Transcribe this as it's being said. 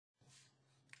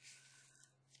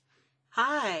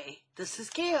Hi, this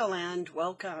is Gail and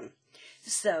welcome.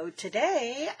 So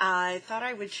today I thought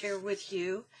I would share with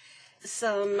you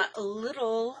some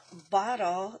little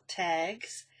bottle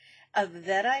tags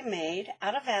that I made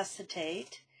out of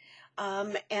acetate.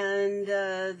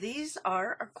 These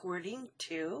are according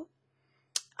to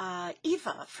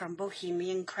Eva from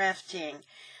Bohemian Crafting.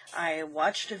 I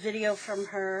watched a video from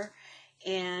her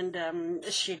and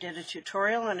she did a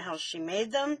tutorial on how she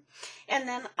made them, and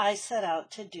then I set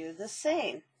out to do the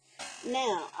same.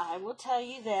 Now, I will tell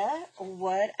you that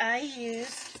what I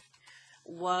used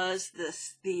was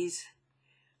these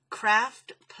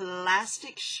craft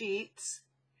plastic sheets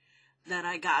that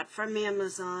I got from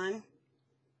Amazon,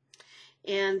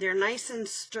 and they're nice and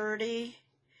sturdy.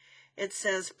 It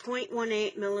says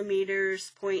 0.18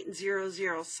 millimeters,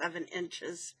 0.007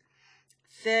 inches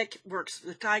thick, works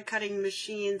with die cutting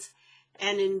machines,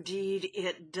 and indeed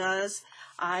it does.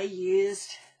 I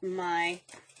used my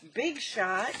Big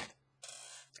Shot,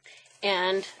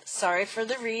 and sorry for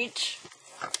the reach.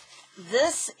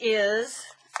 This is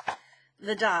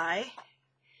the die.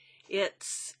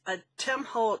 It's a Tim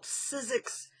Holtz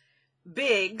Sizzix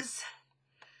Biggs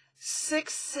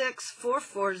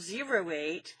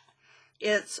 664408.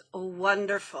 It's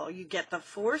wonderful. You get the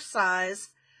four sizes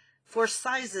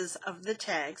of the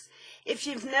tags. If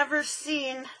you've never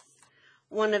seen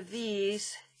one of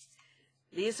these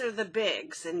are the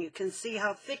bigs, and you can see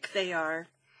how thick they are.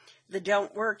 They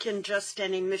don't work in just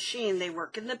any machine. They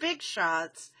work in the Big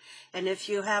Shots. And if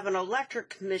you have an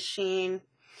electric machine,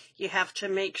 you have to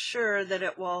make sure that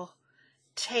it will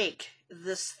take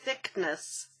this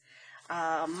thickness.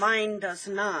 Mine does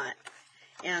not.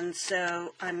 And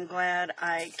so I'm glad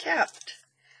I kept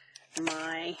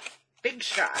my Big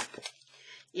Shot.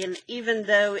 And even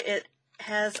though it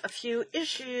has a few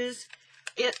issues,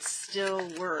 it still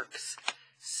works.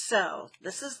 So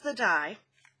this is the die.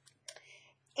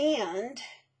 And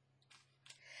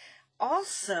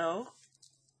also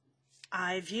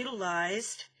I've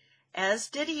utilized, as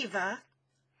did Eva,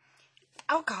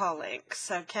 alcohol inks,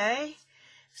 okay?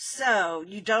 So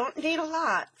you don't need a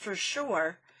lot for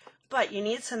sure, but you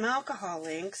need some alcohol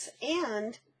inks.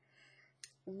 And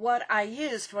what I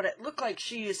used, what it looked like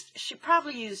she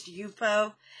probably used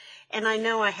Yupo, and I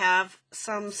know I have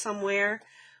some somewhere,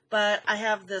 but I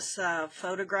have this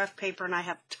photograph paper and I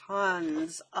have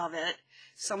tons of it.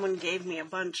 Someone gave me a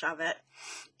bunch of it,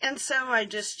 and so I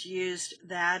just used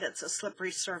that. It's a slippery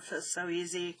surface, so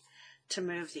easy to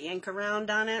move the ink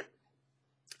around on it.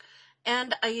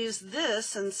 And I used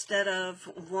this instead of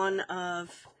one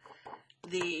of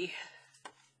the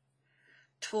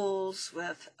tools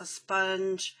with a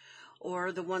sponge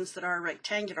or the ones that are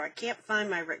rectangular. I can't find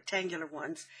my rectangular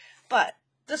ones, but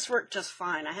this worked just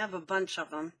fine. I have a bunch of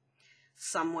them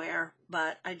somewhere,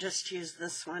 but I just used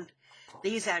this one.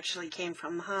 These actually came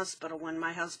from the hospital when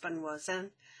my husband was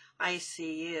in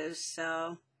ICU,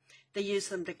 so they use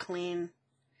them to clean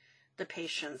the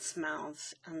patients'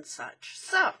 mouths and such.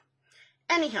 So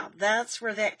anyhow, that's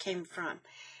where that came from.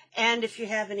 And if you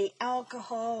have any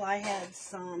alcohol, I had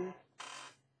some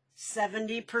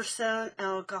 70%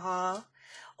 alcohol,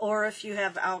 or if you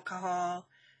have alcohol,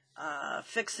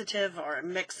 fixative or a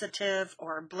mixative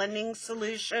or a blending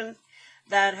solution,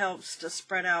 that helps to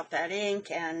spread out that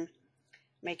ink and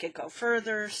make it go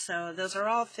further. So those are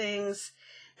all things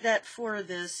that for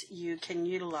this you can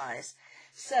utilize.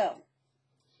 So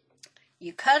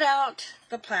you cut out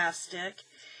the plastic,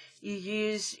 you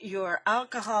use your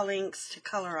alcohol inks to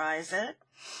colorize it,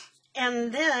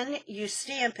 and then you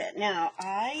stamp it. Now,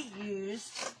 I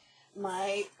used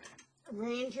my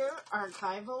Ranger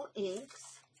Archival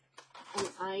inks, and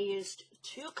I used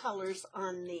two colors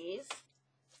on these.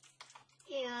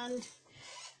 And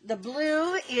the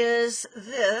blue is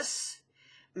this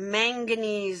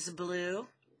manganese blue,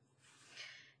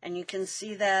 and you can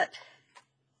see that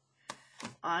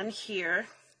on here.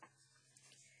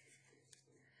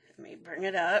 Let me bring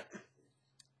it up.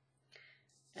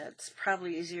 It's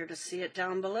probably easier to see it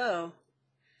down below,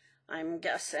 I'm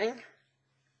guessing.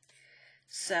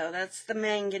 So that's the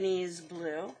manganese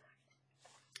blue.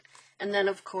 And then,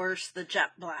 of course, the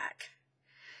jet black.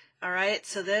 All right,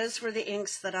 so those were the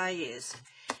inks that I used.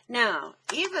 Now,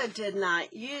 Eva did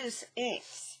not use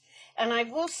inks. And I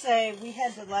will say we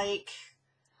had to,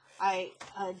 I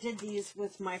did these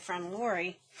with my friend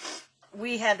Lori.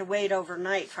 We had to wait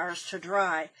overnight for ours to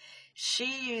dry.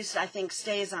 She used, I think,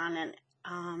 StazOn, and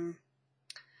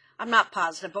I'm not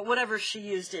positive, but whatever she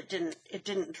used, it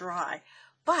didn't dry.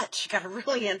 But she got a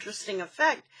really interesting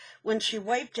effect. When she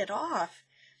wiped it off,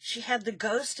 she had the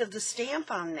ghost of the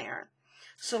stamp on there.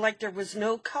 So like there was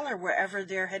no color wherever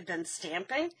there had been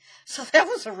stamping. So that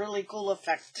was a really cool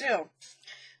effect too.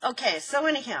 Okay, so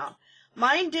anyhow,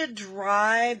 mine did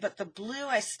dry, but the blue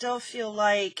I still feel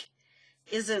like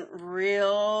isn't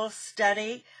real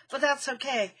steady, but that's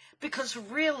okay, because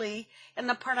really, and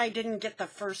the part I didn't get the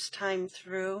first time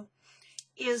through,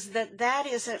 is that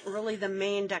isn't really the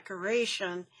main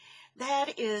decoration.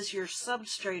 That is your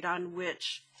substrate on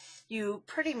which you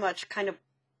pretty much kind of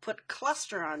put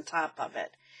cluster on top of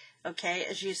it, okay,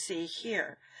 as you see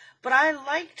here. But I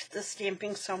liked the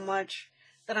stamping so much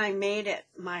that I made it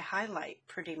my highlight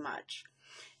pretty much.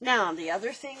 Now, the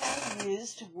other thing I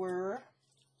used were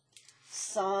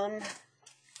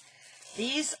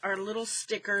these are little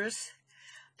stickers.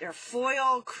 They're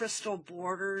foil crystal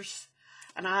borders,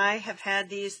 and I have had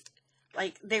these,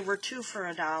 like, they were 2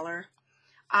 for $1.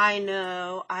 I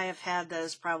know I have had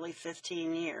those probably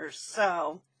 15 years,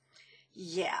 so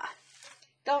yeah.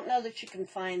 Don't know that you can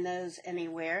find those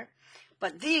anywhere,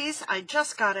 but these I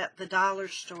just got at the dollar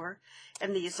store,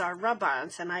 and these are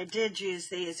rub-ons, and I did use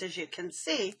these, as you can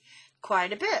see,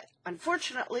 quite a bit.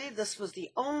 Unfortunately, this was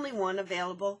the only one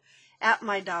available at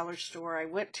my dollar store. I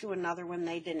went to another one,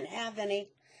 they didn't have any.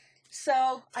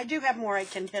 So I do have more I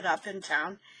can hit up in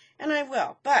town, and I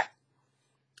will. But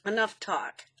enough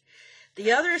talk.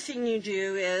 The other thing you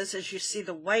do is, as you see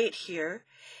the white here,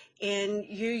 and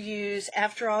you use,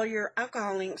 after all your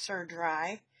alcohol inks are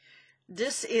dry,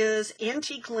 this is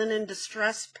antique linen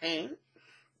distress paint,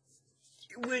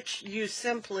 which you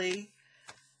simply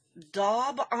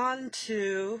daub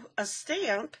onto a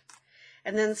stamp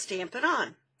and then stamp it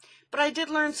on. But I did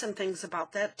learn some things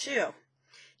about that too.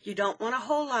 You don't want a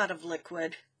whole lot of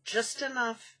liquid, just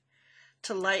enough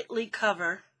to lightly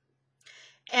cover.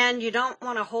 And you don't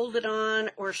want to hold it on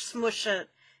or smush it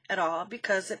at all,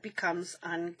 because it becomes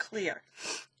unclear.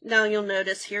 Now you'll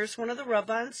notice here's one of the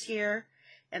rub-ons here,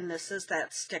 and this is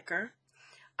that sticker.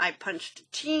 I punched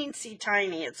teensy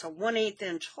tiny, it's a 1/8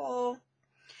 inch hole.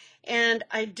 And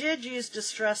I did use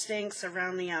distressed inks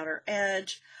around the outer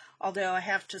edge, although I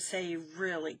have to say you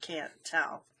really can't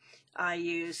tell. I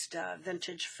used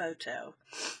Vintage Photo.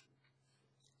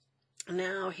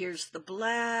 Now here's the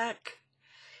black.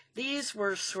 These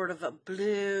were sort of a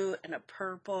blue and a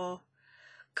purple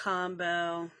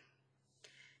combo.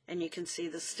 And you can see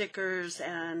the stickers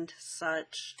and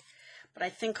such. But I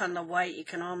think on the white you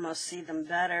can almost see them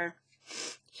better.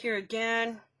 Here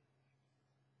again,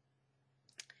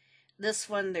 this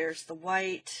one, there's the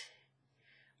white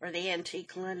or the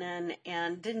antique linen,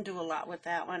 and didn't do a lot with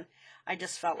that one. I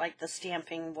just felt like the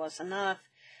stamping was enough.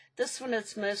 This one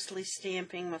is mostly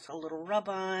stamping with a little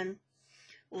rub-on.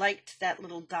 Liked that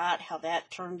little dot, how that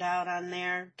turned out on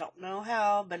there. Don't know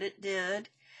how, but it did.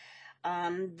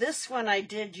 This one I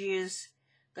did use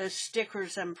those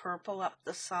stickers in purple up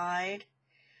the side.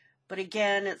 But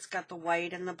again, it's got the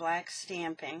white and the black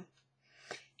stamping.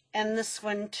 And this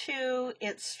one too,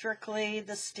 it's strictly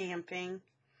the stamping.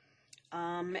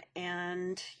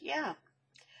 And yeah,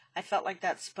 I felt like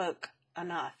that spoke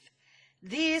enough.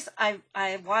 These,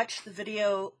 I watched the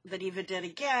video that Eva did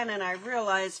again, and I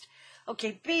realized,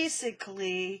 okay,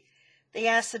 basically, the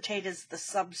acetate is the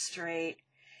substrate,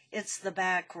 it's the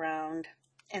background,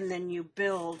 and then you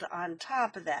build on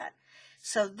top of that.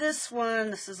 So this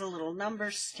one, this is a little number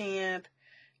stamp,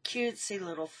 cutesy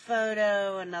little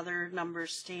photo, another number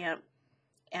stamp,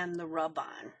 and the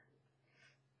rub-on.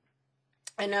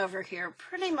 And over here,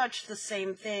 pretty much the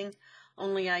same thing,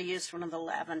 only I used one of the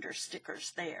lavender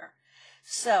stickers there.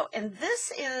 So, and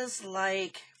this is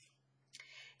like,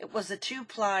 it was a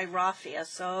 2-ply raffia,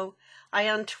 so I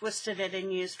untwisted it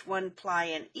and used 1 ply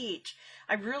in each.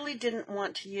 I really didn't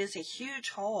want to use a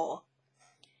huge hole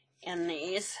in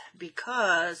these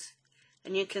because,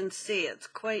 and you can see it's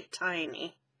quite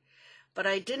tiny, but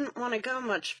I didn't want to go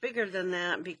much bigger than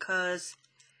that because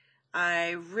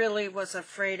I really was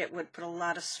afraid it would put a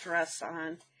lot of stress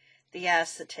on the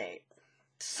acetate.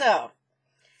 So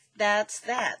that's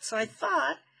that. So I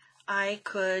thought I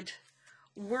could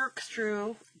work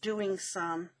through doing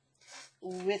some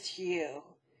with you.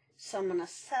 So I'm going to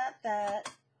set that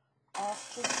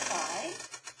off to the side.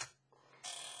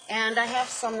 And I have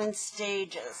some in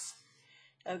stages.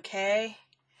 Okay?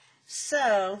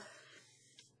 So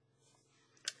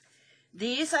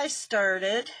these I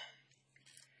started,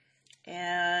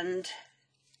 and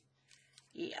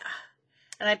yeah,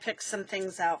 and I picked some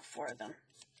things out for them.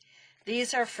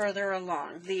 These are further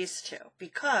along, these two,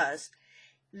 because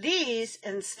these,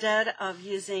 instead of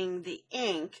using the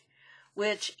ink,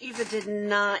 which Eva did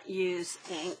not use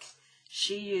ink,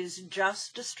 she used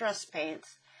just distress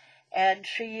paints, and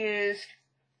she used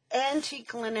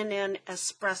antique linen and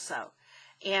espresso.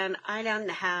 and I didn't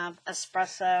have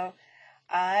espresso.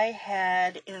 I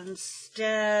had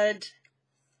instead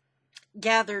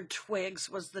gathered twigs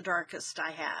was the darkest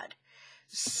I had.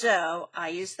 So I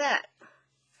used that.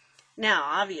 Now,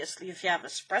 obviously, if you have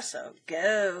espresso,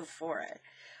 go for it.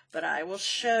 But I will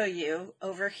show you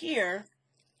over here.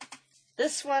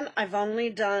 This one, I've only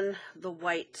done the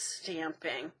white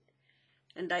stamping.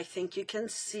 And I think you can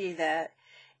see that.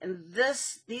 And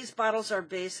these bottles are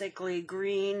basically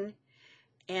green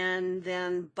and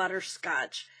then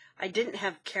butterscotch. I didn't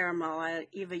have caramel.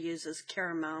 Eva uses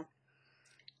caramel.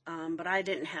 But I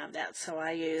didn't have that, so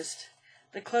I used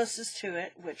the closest to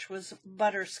it, which was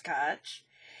butterscotch.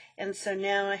 And so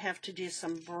now I have to do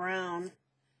some brown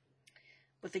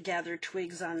with the gathered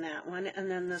twigs on that one.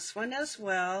 And then this one as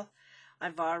well.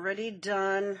 I've already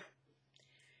done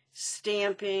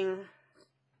stamping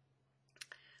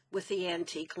with the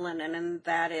antique linen, and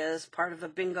that is part of a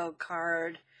bingo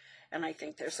card. And I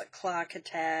think there's a clock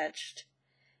attached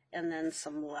and then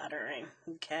some lettering,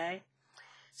 okay?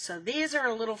 So these are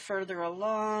a little further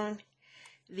along.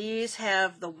 These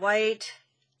have the white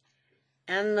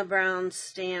and the brown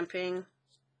stamping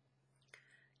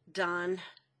done.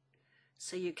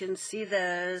 So you can see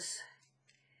those.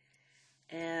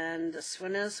 And this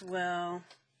one as well.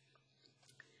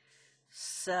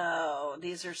 So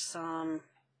these are some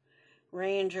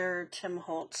Ranger Tim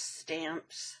Holtz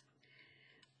stamps.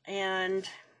 And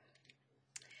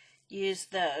use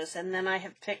those. And then I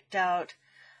have picked out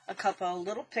a couple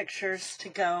little pictures to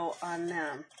go on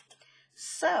them.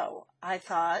 So I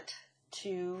thought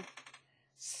to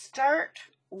start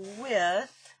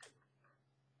with,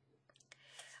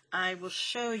 I will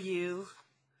show you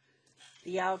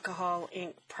the alcohol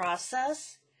ink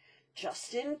process,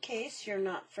 just in case you're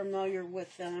not familiar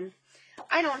with them.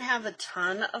 I don't have a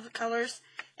ton of colors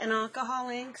and alcohol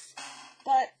inks,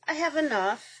 but I have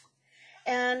enough,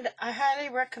 and I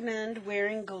highly recommend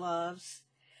wearing gloves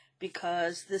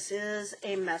because this is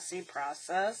a messy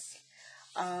process.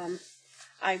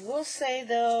 I will say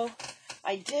though,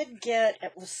 I did get,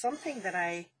 it was something that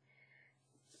I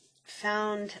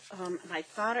found, and I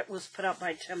thought it was put out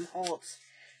by Tim Holtz.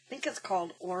 I think it's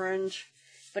called Orange,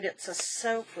 but it's a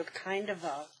soap with kind of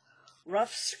a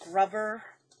rough scrubber,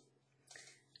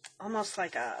 almost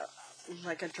like a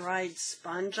dried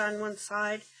sponge on one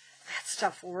side. That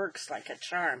stuff works like a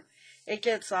charm. It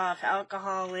gets off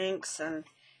alcohol inks and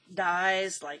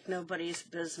dyes like nobody's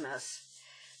business.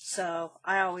 So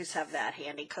I always have that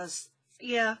handy because,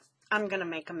 yeah, I'm going to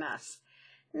make a mess.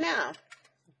 Now,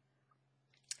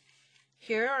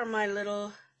 here are my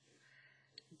little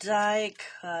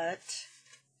die-cut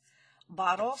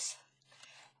bottles.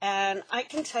 And I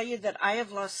can tell you that I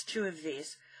have lost 2 of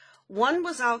these. One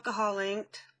was alcohol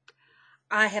inked.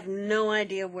 I have no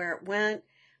idea where it went,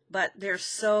 but they're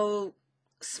so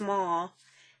small.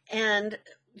 And,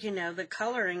 you know, the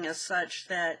coloring is such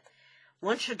that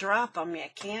once you drop them, you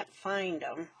can't find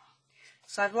them.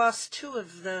 So I've lost 2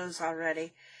 of those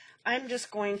already. I'm just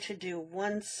going to do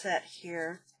one set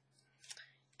here.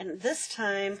 And this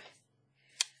time,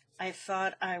 I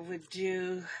thought I would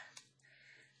do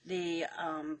the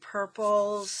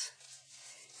purples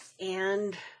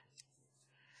and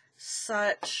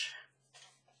such.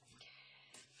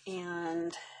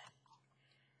 And,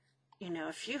 you know,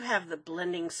 if you have the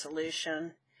blending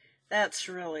solution, that's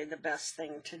really the best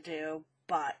thing to do,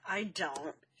 but I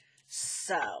don't.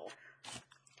 So,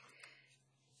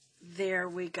 there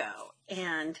we go.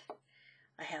 And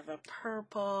I have a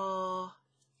purple,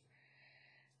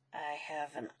 I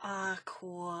have an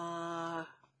aqua,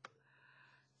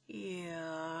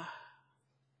 yeah,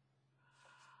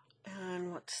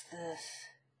 and what's this?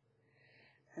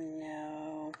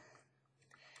 No,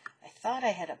 I thought I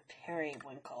had a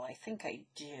periwinkle. I think I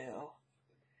do.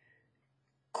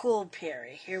 Cool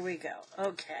Perry. Here we go.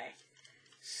 Okay.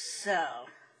 So,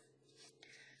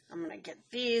 I'm going to get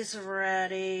these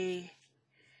ready.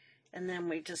 And then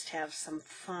we just have some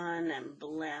fun and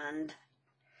blend.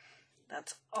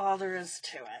 That's all there is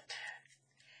to it.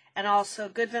 And also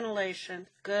good ventilation.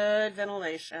 Good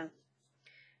ventilation.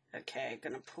 Okay,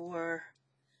 going to pour,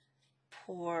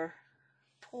 pour,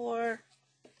 pour.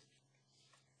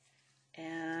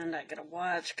 And I got to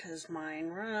watch because mine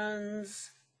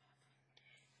runs.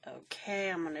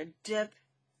 Okay, I'm going to dip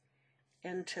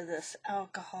into this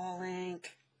alcohol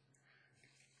ink.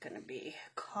 Going to be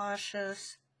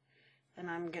cautious. And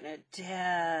I'm going to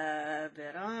dab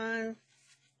it on.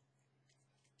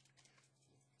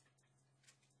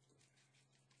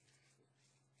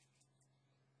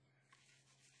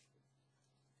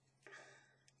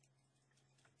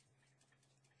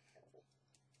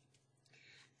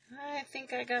 I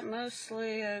think I got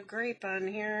mostly grape on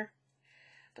here.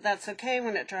 But that's okay.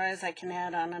 When it dries, I can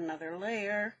add on another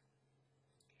layer.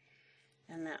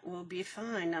 And that will be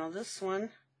fine. Now this one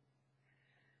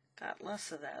got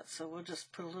less of that, so we'll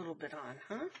just put a little bit on,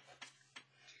 huh?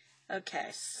 Okay,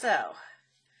 so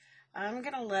I'm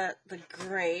going to let the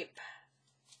grape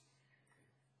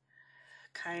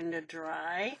kind of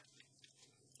dry.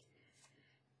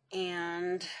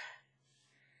 And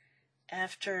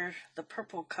after the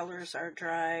purple colors are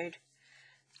dried,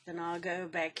 then I'll go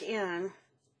back in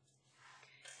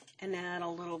and add a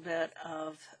little bit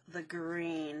of the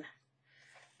green,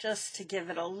 just to give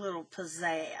it a little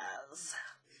pizzazz,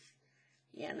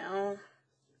 you know?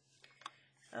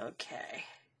 Okay,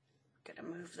 gonna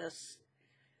move this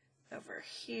over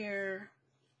here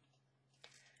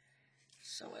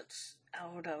so it's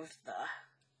out of the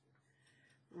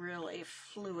really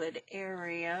fluid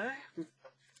area,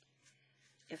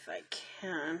 if I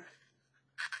can,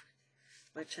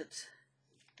 which it's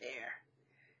there.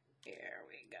 There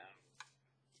we go.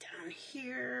 Down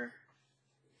here.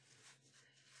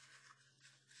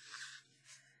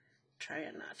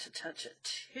 Trying not to touch it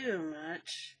too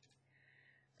much.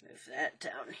 Move that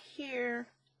down here.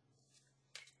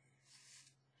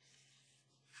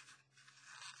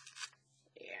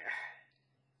 There.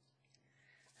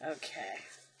 Okay.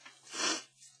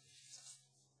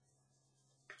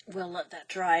 We'll let that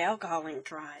dry. Alcohol ink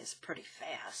dries pretty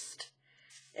fast,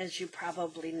 as you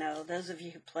probably know. Those of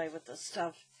you who play with this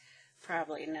stuff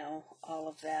probably know all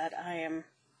of that. I am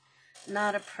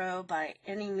not a pro by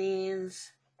any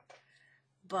means,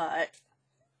 but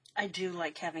I do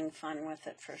like having fun with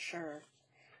it for sure.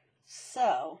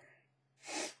 So,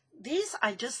 these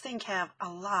I just think have a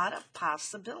lot of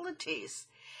possibilities.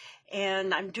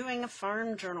 And I'm doing a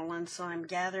farm journal, and so I'm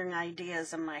gathering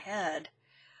ideas in my head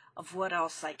of what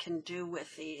else I can do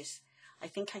with these. I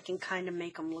think I can kind of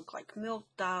make them look like milk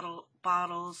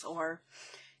bottles, or,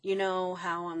 you know,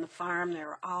 how on the farm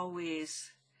there are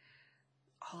always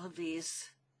all of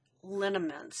these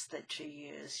liniments that you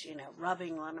use, you know,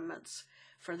 rubbing liniments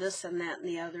for this and that and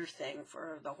the other thing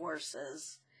for the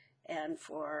horses and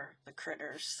for the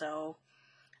critters. So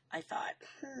I thought,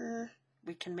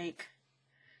 we can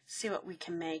see what we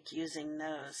can make using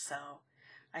those. So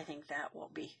I think that will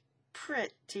be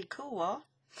pretty cool.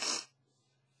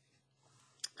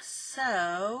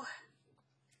 So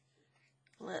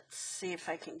let's see if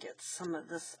I can get some of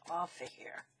this off of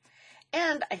here.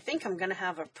 And I think I'm going to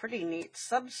have a pretty neat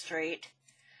substrate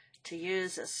to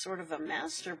use as sort of a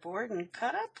master board and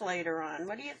cut up later on.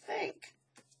 What do you think?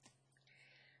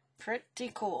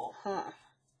 Pretty cool, huh?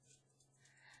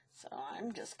 So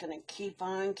I'm just going to keep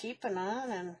on keeping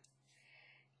on and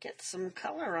get some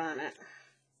color on it.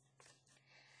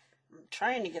 I'm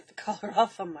trying to get the color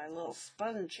off of my little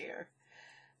sponge here,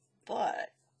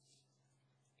 but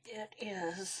it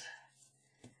is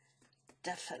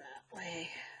definitely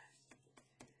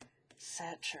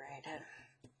saturated.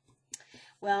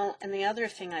 Well, and the other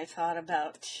thing I thought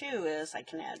about too is I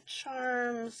can add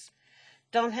charms.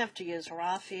 Don't have to use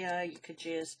raffia. You could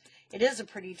use, it is a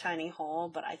pretty tiny hole,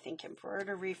 but I think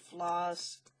embroidery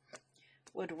floss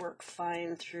would work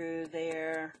fine through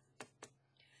there.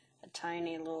 A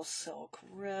tiny little silk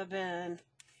ribbon.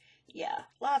 Yeah,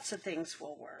 lots of things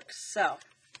will work. So,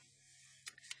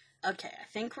 okay, I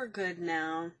think we're good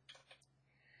now.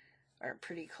 Or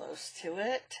pretty close to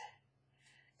it.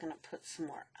 Gonna put some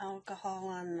more alcohol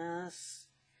on this.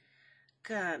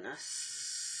 Gonna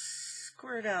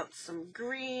squirt out some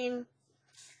green.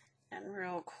 And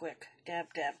real quick,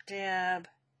 dab, dab, dab.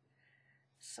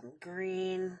 Some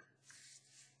green.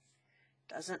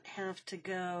 Doesn't have to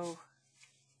go.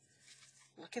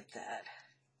 Look at that.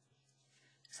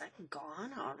 Is that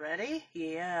gone already?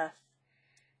 Yeah.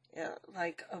 It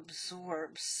like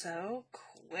absorbs so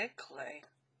quickly.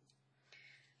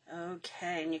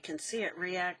 Okay, and you can see it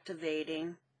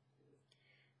reactivating.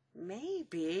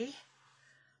 Maybe.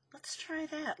 Let's try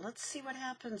that. Let's see what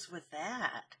happens with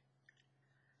that.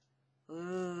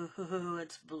 Ooh,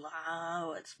 it's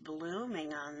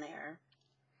blooming on there.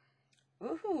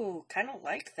 Ooh, kind of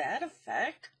like that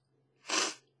effect.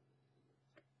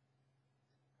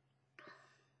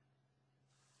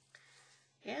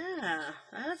 Yeah,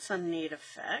 that's a neat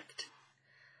effect.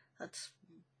 Let's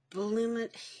bloom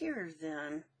it here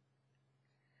then.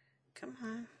 Come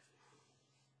on.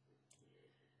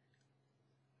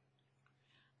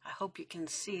 I hope you can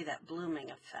see that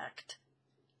blooming effect.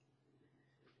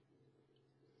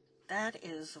 That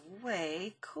is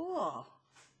way cool.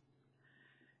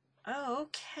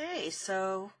 Okay,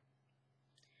 so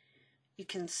you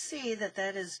can see that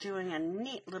that is doing a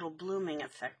neat little blooming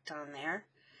effect on there.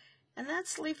 And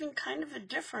that's leaving kind of a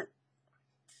different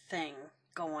thing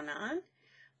going on,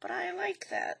 but I like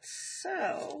that.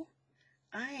 So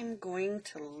I am going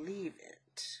to leave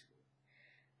it.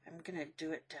 I'm going to do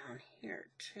it down here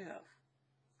too.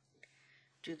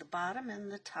 Do the bottom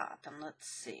and the top, and let's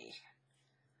see.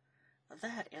 Well,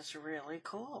 that is really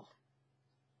cool.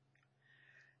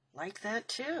 Like that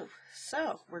too.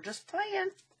 So we're just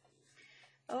playing.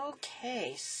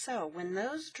 Okay, so when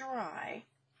those dry,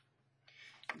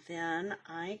 then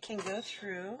I can go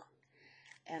through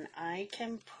and I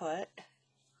can put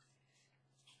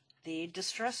the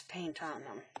distress paint on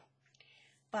them.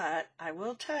 But I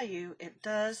will tell you, it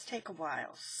does take a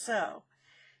while, so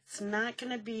it's not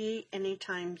going to be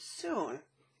anytime soon.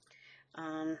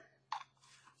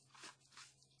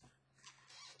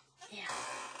 Yeah.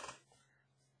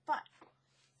 But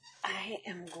I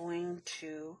am going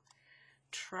to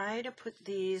try to put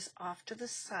these off to the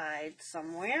side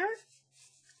somewhere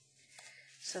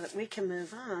so that we can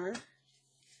move on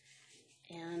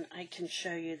and I can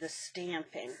show you the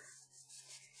stamping.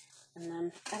 And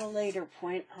then at a later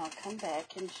point, I'll come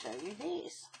back and show you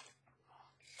these.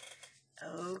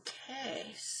 Okay,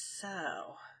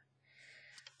 so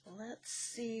let's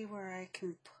see where I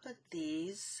can put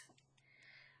these.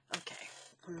 Okay,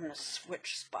 I'm going to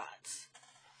switch spots.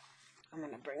 I'm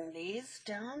going to bring these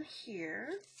down here,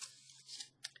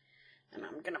 and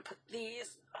I'm going to put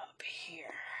these up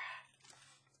here.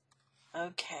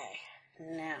 Okay,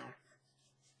 now,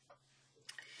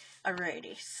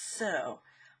 alrighty, so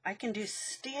I can do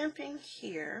stamping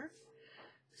here.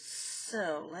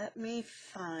 So let me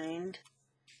find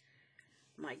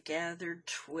my gathered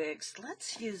twigs.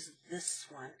 Let's use this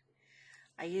one.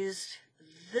 I used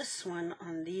this one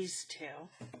on these two,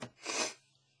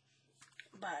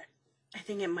 but I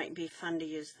think it might be fun to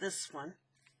use this one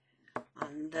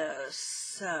on those.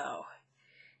 So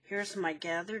here's my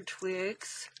gathered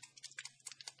twigs.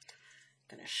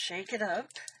 Gonna shake it up.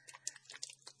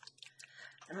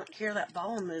 I don't hear that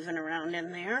ball moving around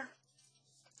in there.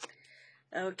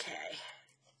 Okay,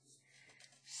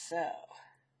 so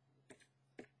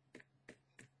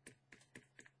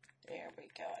there we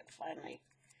go. It finally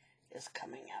is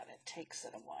coming out. It takes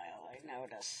it a while, I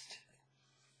noticed.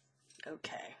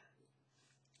 Okay,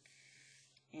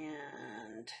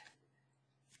 and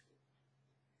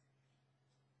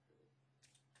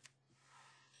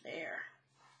there,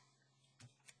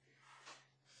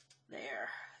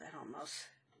 that almost,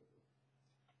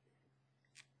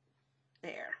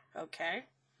 there, okay.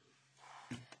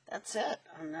 That's it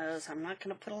on those. I'm not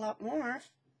going to put a lot more.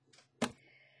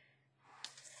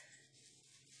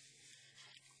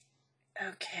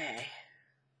 Okay.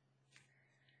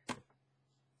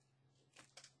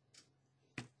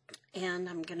 And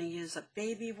I'm going to use a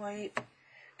baby wipe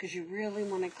because you really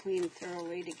want to clean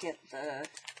thoroughly to get the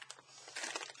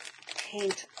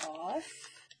paint off.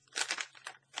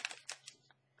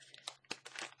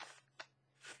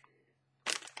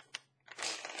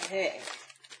 Okay.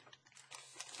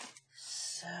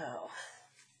 So,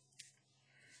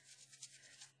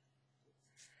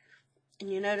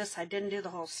 and you notice I didn't do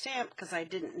the whole stamp because I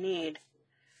didn't need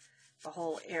the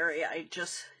whole area. I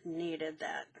just needed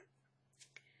that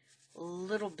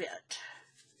little bit.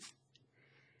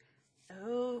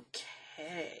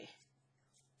 Okay.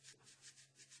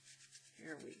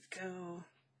 Here we go.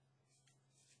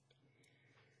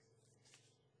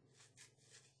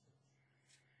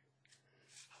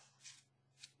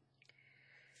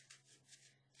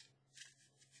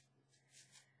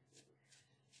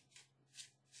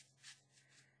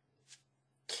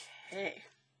 Okay,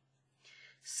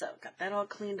 so got that all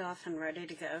cleaned off and ready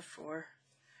to go for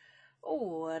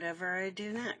whatever I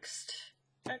do next.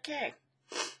 Okay,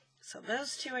 so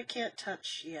those two I can't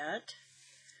touch yet,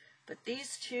 but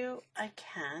these two I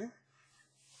can.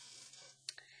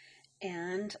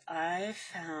 And I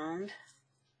found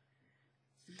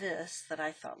this that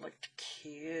I thought looked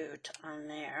cute on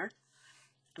there,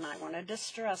 and I want to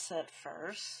distress it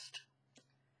first.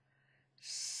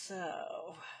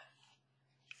 So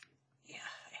yeah,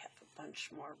 I have a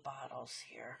bunch more bottles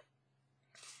here.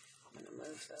 I'm going to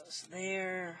move those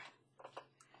there.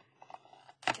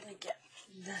 I'm going to get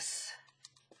this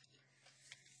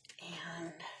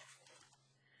and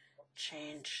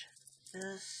change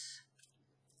this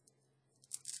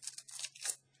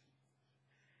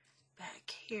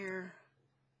back here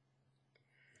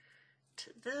to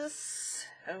this.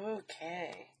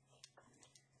 Okay.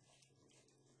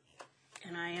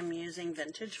 And I am using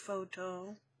Vintage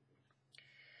Photo.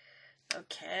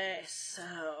 Okay,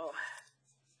 so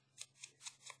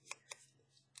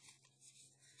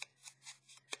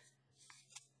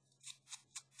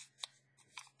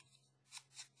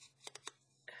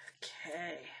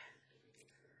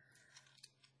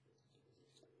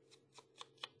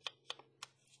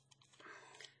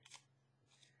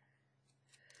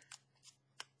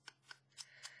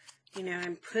You know,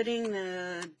 I'm putting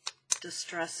the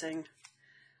distressing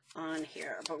on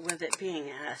here, but with it being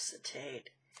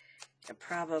acetate, it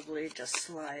probably just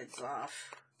slides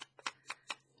off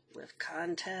with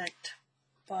contact,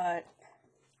 but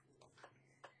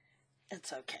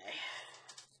it's okay.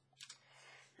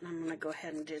 And I'm going to go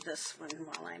ahead and do this one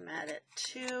while I'm at it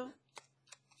too.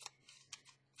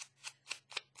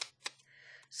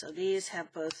 So these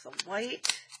have both the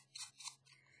white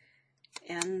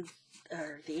and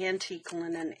the antique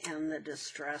linen and the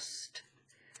distressed,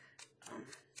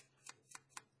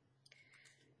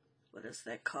 what is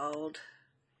that called?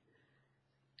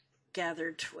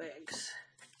 Gathered twigs.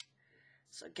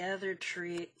 So gathered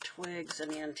twigs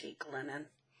and antique linen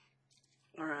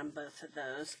are on both of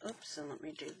those. Oops, and let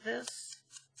me do this.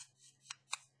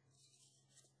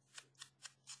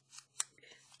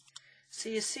 So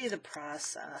you see the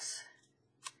process.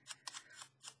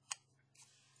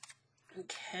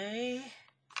 Okay.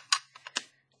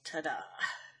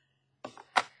 Ta-da.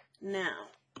 Now,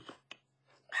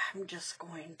 I'm just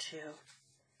going to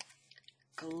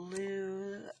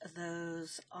glue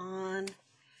those on,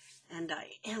 and I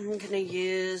am going to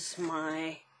use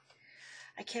my,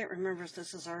 I can't remember if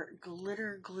this is art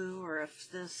glitter glue or if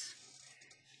this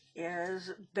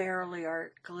is Barely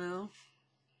Art glue.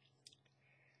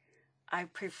 I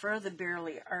prefer the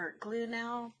Barely Art glue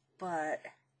now, but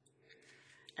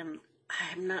I'm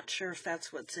not sure if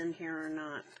that's what's in here or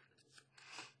not.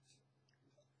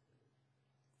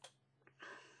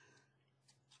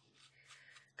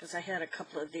 Because I had a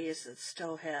couple of these that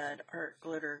still had art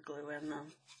glitter glue in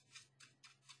them.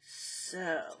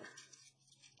 So,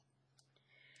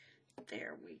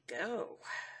 there we go.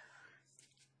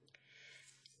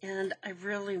 And I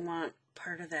really want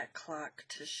part of that clock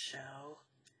to show.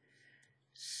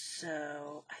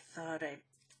 So, I thought I'd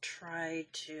try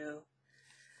to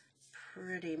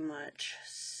pretty much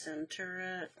center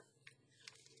it.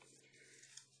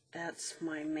 That's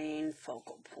my main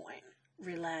focal point.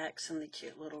 Relax and the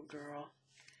cute little girl.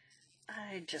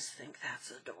 I just think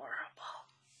that's adorable.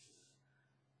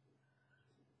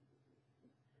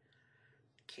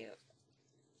 Cute.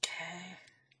 Okay.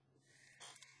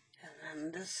 And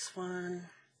then this one.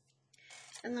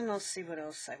 And then I'll see what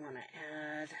else I want to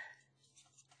add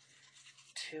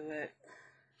to it.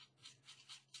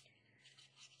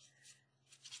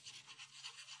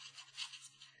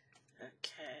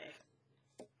 Okay.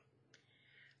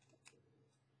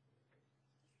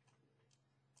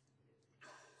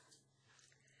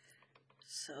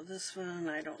 So this one,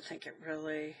 I don't think it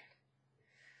really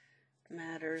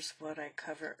matters what I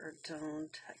cover or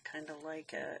don't. I kind of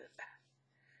like it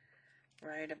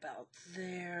right about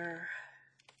there.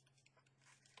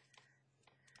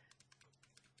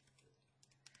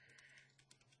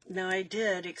 Now I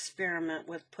did experiment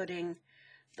with putting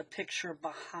the picture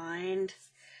behind,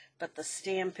 but the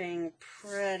stamping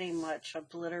pretty much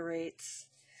obliterates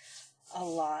a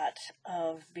lot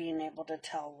of being able to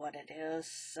tell what it is.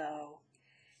 So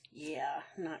yeah,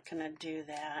 not gonna do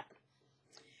that.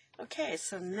 Okay,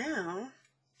 so now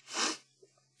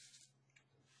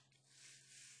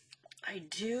I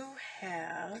do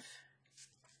have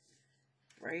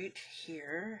right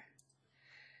here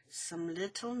some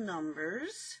little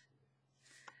numbers.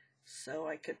 So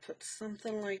I could put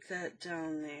something like that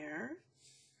down there,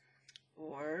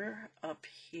 or up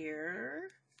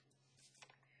here.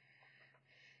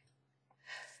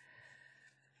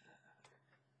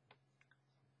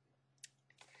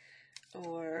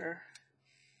 Or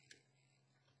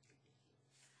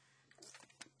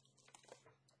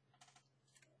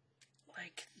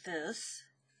like this.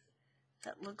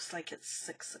 That looks like it's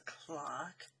 6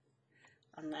 o'clock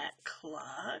on that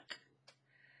clock.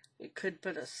 We could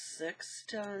put a 6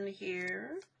 down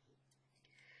here,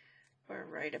 or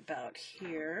right about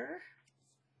here.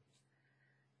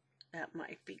 That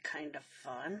might be kind of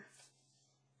fun.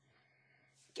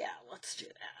 Yeah, let's do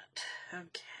that.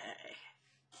 Okay.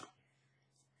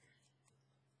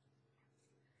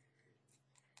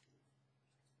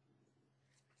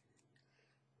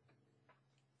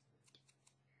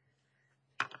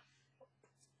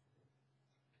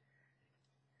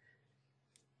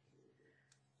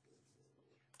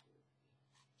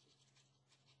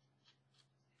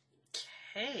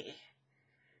 Okay,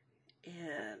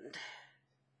 and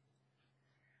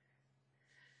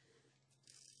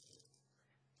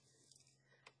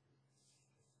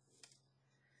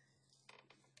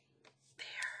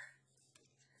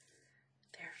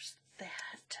there's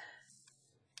that.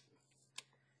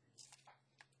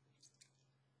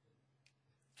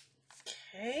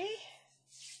 Okay.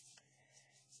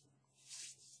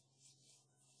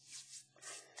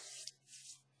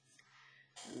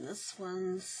 And this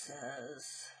one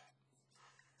says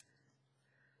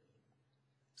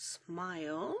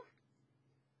smile.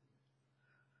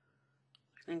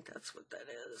 I think that's what that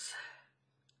is.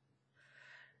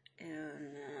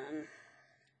 And then,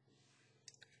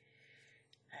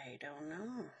 I don't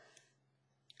know.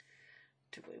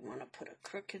 Do we want to put a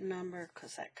crooked number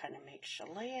because that kind of makes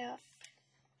you laugh?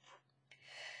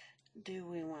 Do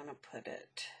we want to put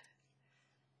it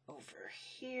over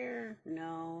here?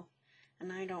 No.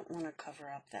 And I don't want to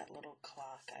cover up that little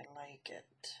clock. I like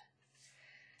it.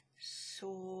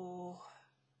 So,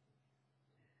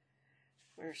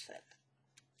 where's that?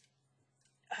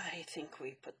 I think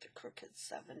we put the crooked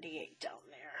 78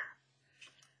 down there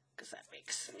because that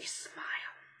makes me smile.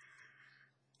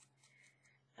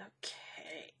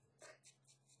 Okay.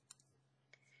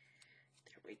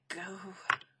 There we go.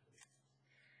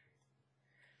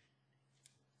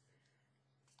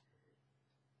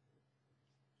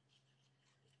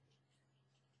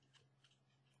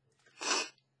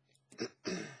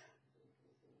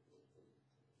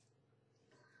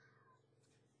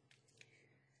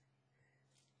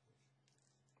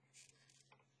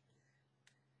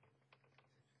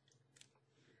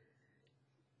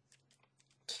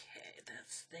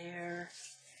 There.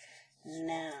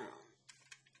 Now,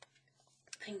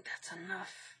 I think that's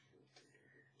enough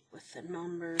with the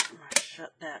numbers. I'm going to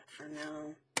shut that for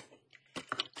now.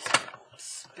 So,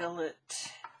 spill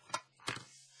it.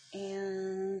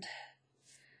 And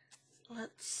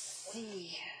let's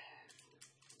see.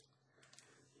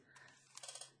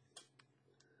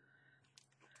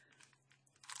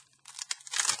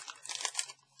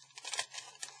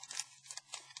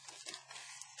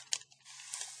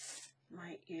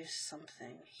 Might use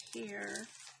something here.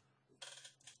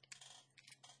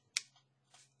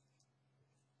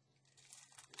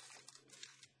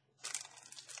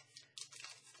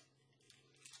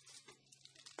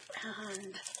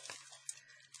 And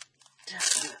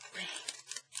definitely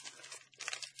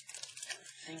I'm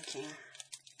thinking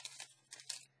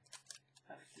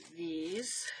of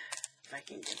these, if I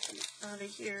can get them out of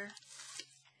here.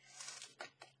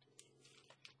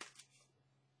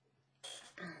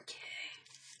 Okay,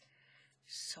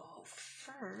 so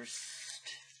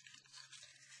first,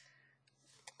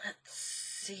 let's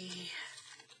see.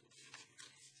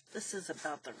 This is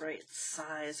about the right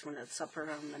size when it's up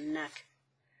around the neck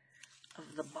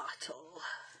of the bottle.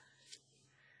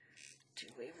 Do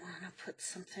we want to put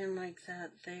something like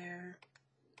that there?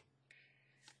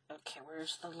 Okay,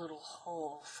 where's the little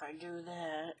hole? If I do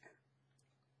that,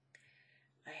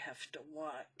 I have to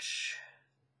watch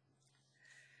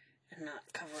and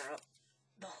not cover up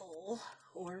the hole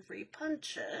or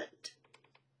repunch it.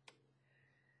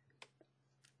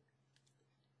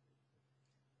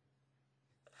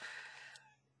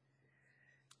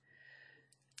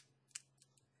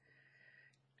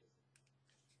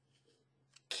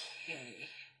 Okay.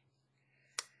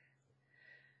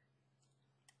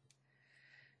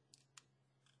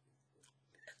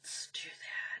 Let's do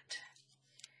that.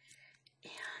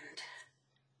 And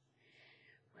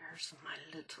where's my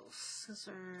little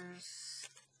scissors?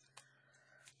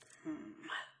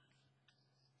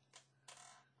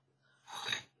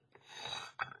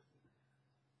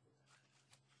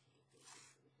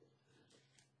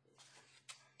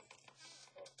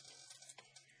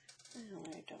 Well,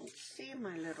 I don't see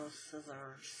my little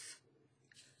scissors.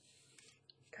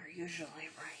 They're usually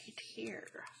right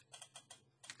here.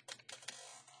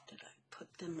 Did I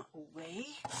put them away?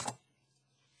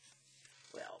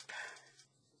 Well,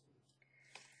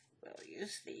 we'll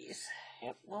use these.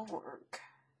 It will work.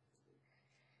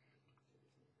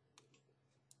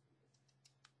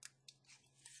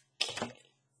 Okay.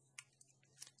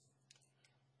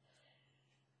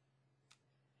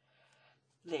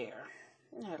 There.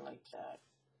 I like that.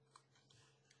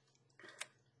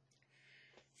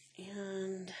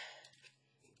 And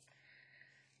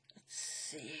let's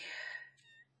see.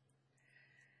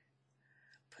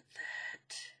 Put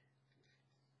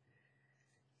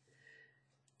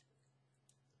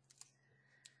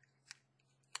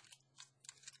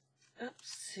that.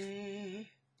 Oopsie.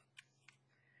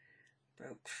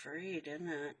 Broke free, didn't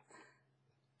it?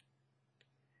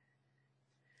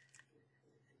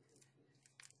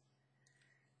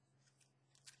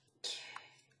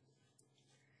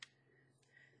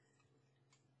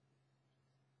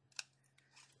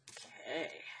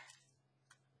 Okay.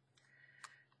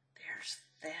 There's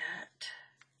that.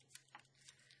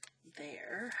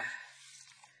 There.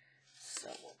 So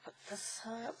we'll put this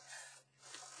up.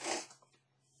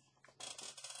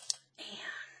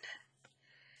 And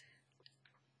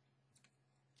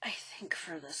I think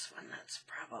for this one that's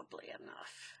probably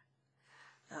enough.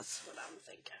 That's what I'm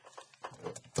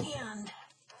thinking. And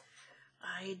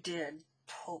I did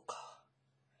poke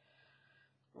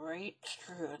right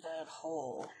through that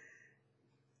hole.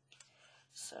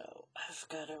 So I've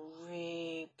got to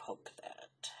re-poke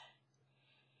that.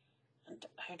 And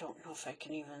I don't know if I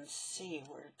can even see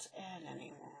where it's at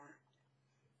anymore.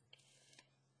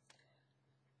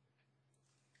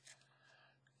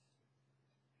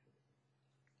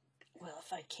 Well,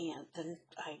 if I can't, then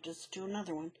I just do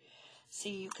another one.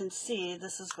 See, you can see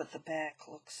this is what the back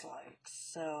looks like.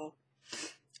 So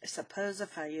I suppose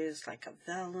if I use like a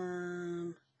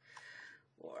vellum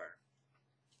or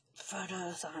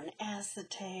photos on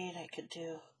acetate, I could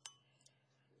do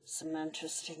some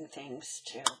interesting things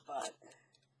too, but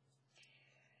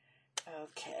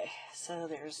okay, so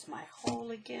there's my hole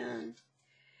again,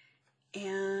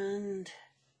 and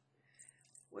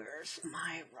where's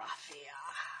my raffia?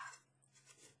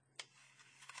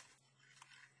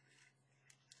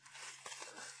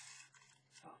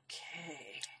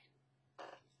 Okay,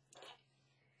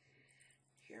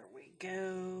 here we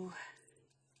go.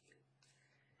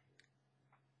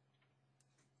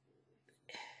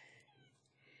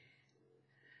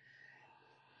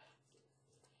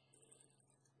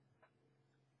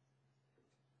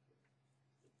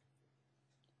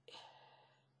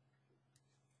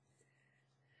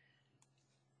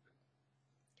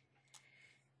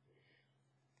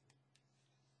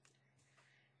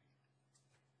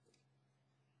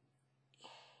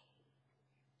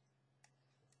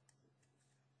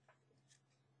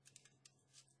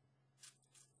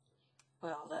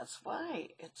 Well, that's why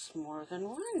it's more than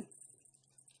one.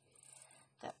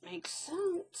 That makes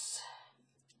sense.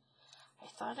 I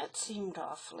thought it seemed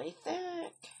awfully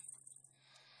thick.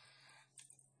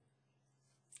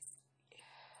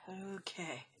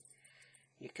 Okay,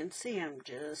 you can see I'm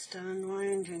just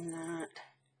unwinding that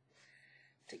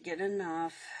to get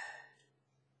enough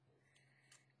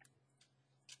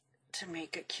to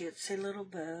make a cutesy little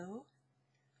bow.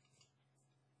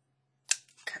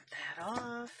 Cut that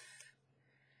off.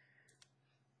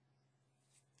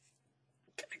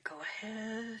 Gonna go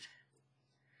ahead,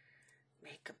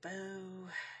 make a bow.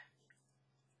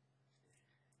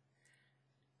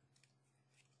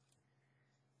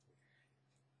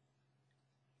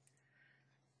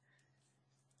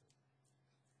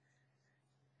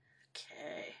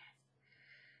 Okay,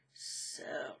 so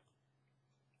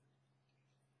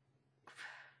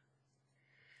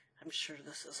I'm sure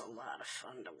this is a lot of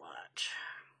fun to watch.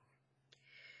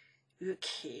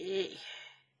 Okay.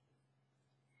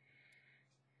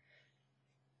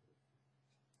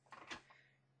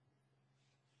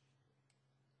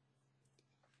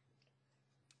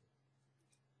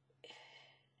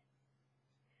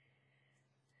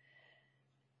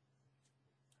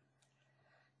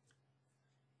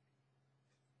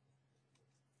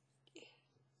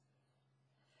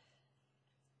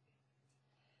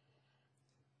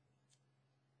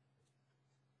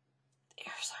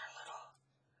 There's our little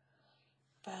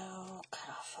bow, cut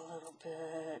off a little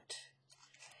bit.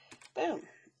 Boom.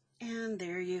 And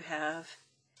there you have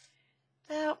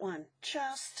that one.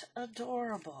 Just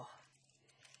adorable.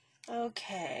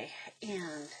 Okay,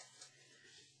 and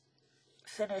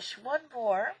finish one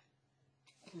more.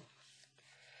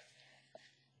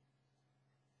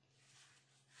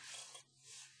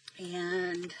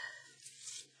 And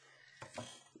I'm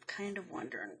kind of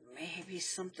wondering, maybe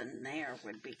something there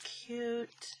would be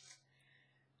cute.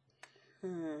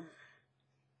 I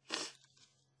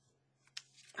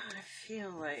feel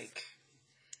like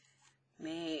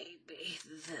maybe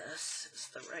this is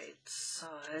the right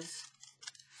size.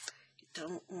 You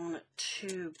don't want it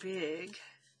too big.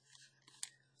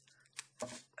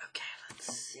 Okay,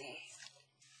 let's see.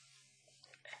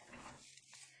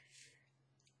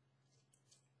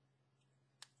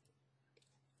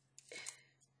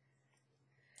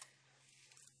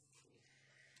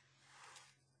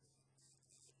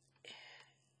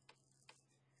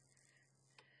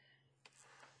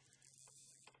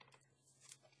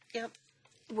 Yep,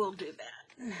 we'll do that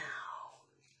now.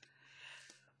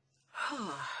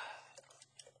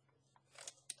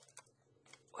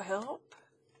 Well,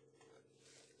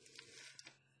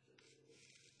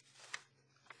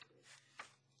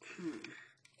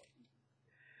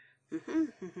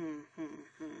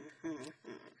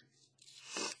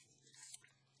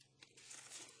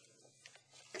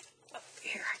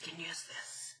 here, I can use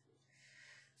this.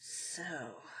 So,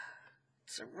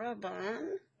 it's a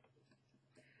rub-on.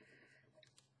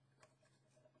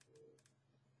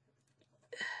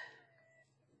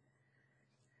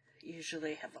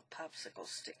 Usually have a popsicle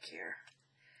stick here.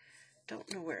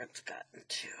 Don't know where it's gotten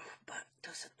to, but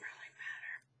doesn't really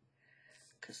matter,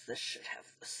 because this should have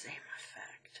the same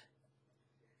effect.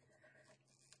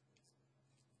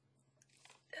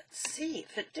 Let's see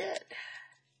if it did.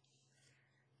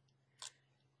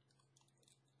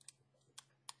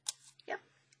 Yep,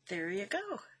 there you go.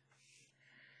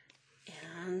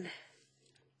 And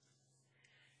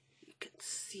you can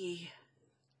see,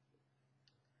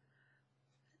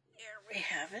 there we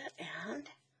have it, and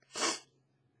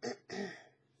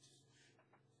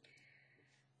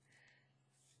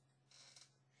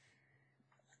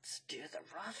let's do the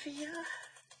raffia,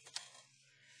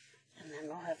 and then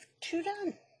we'll have 2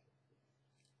 done.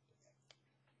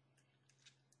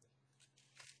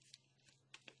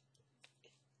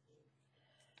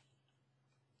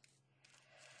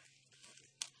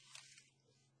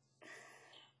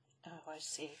 Oh, I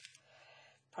see.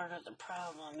 Part of the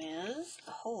problem is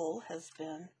the hole has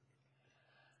been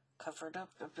covered up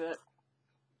a bit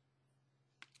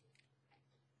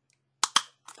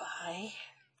by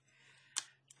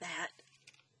that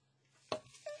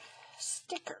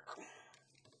sticker.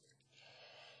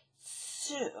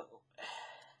 So,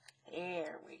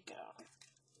 there we go.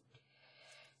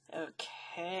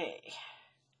 Okay.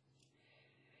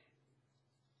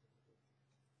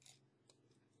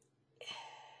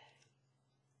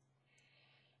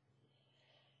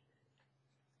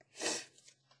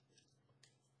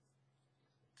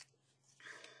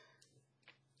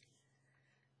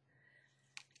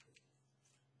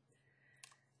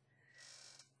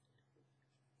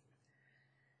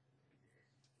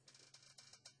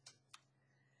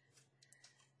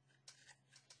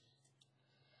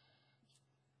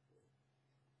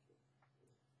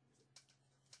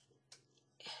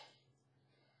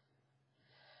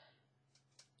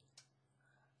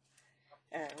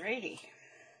 Alrighty.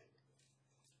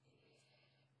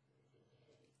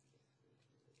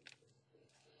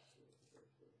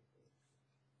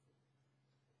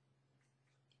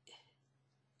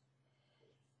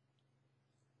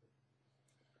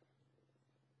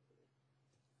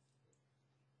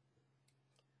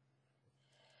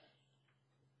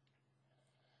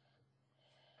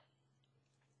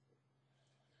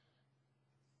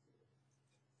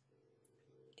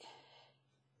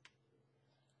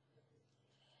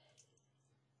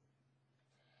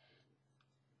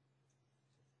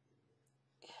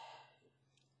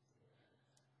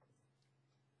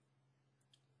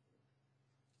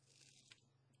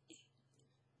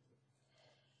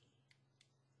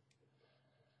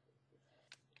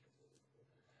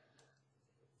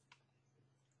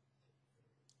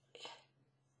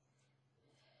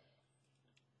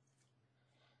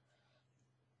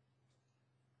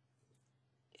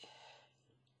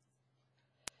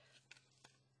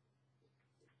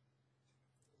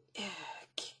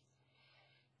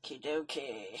 Okie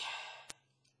dokie.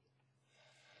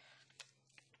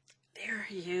 There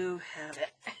you have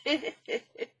it.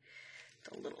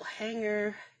 The little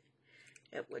hanger.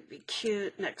 It would be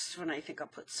cute. Next one, I think I'll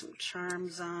put some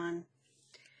charms on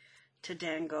to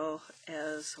dangle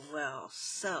as well.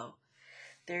 So,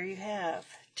 there you have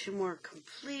 2 more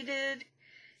completed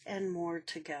and more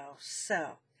to go.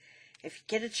 So, if you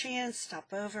get a chance,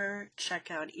 stop over,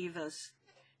 check out Eva's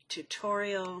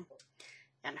tutorial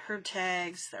and her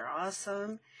tags. They're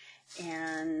awesome.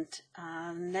 And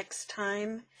next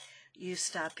time you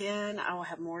stop in, I will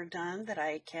have more done that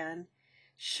I can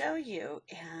show you.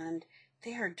 And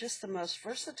they are just the most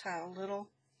versatile little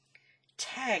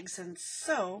tags and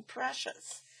so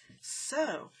precious.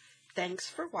 So, thanks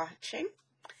for watching.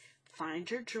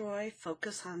 Find your joy,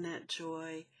 focus on that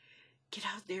joy. Get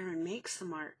out there and make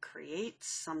some art, create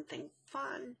something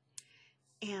fun,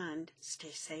 and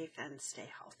stay safe and stay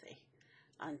healthy.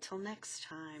 Until next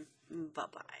time,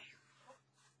 bye-bye.